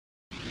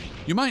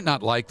You might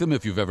not like them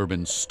if you've ever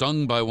been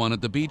stung by one at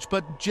the beach,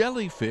 but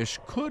jellyfish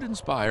could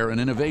inspire an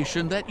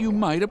innovation that you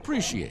might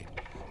appreciate: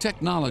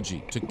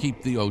 technology to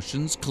keep the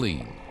oceans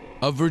clean.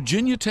 A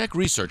Virginia Tech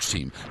research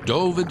team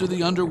dove into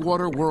the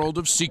underwater world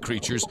of sea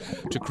creatures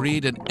to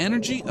create an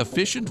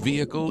energy-efficient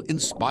vehicle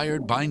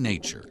inspired by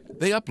nature.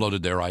 They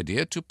uploaded their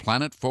idea to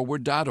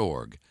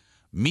planetforward.org.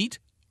 Meet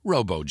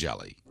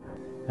Robojelly.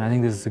 I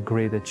think this is a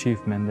great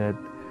achievement that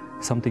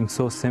something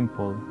so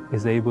simple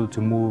is able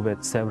to move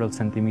at several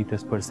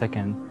centimeters per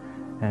second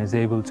and is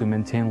able to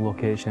maintain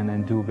location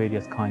and do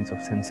various kinds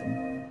of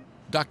sensing.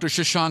 Dr.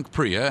 Shashank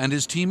Priya and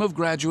his team of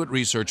graduate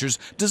researchers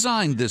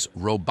designed this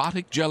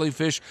robotic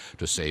jellyfish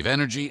to save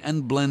energy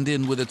and blend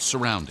in with its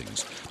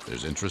surroundings.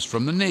 There's interest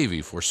from the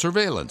Navy for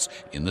surveillance.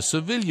 In the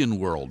civilian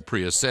world,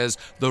 Priya says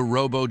the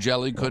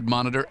Robojelly could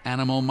monitor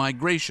animal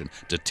migration,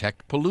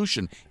 detect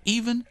pollution,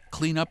 even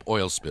clean up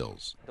oil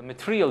spills. The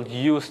material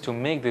used to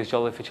make these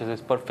jellyfishes is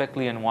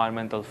perfectly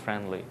environmental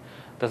friendly,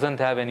 doesn't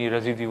have any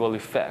residual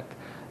effect,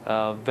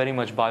 very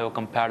much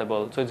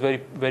biocompatible. So it's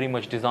very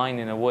much designed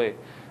in a way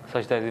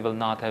such that it will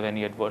not have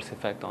any adverse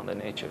effect on the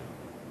nature.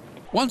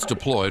 Once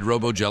deployed,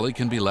 Robojelly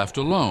can be left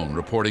alone,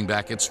 reporting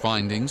back its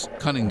findings,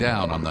 cutting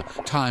down on the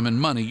time and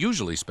money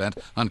usually spent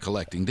on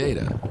collecting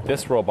data.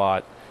 This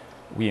robot,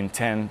 we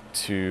intend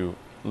to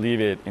leave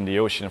it in the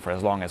ocean for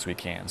as long as we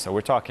can. So we're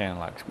talking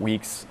like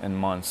weeks and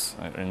months,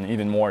 and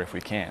even more if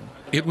we can.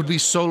 It would be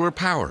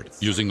solar-powered,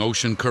 using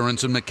ocean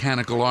currents and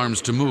mechanical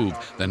arms to move,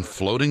 then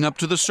floating up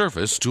to the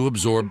surface to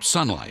absorb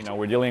sunlight.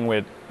 We're dealing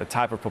with a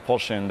type of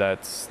propulsion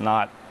that's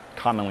not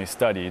commonly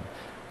studied.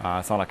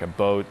 It's not like a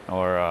boat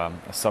or a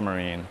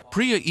submarine.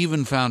 Priya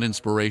even found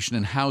inspiration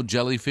in how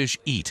jellyfish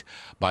eat,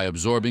 by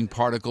absorbing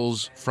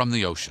particles from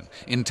the ocean.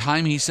 In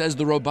time, he says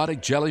the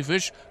robotic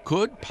jellyfish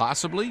could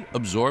possibly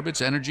absorb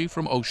its energy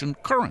from ocean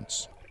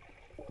currents,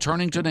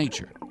 turning to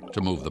nature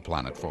to move the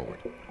planet forward.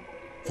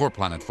 For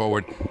Planet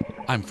Forward,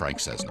 I'm Frank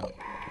Sesno.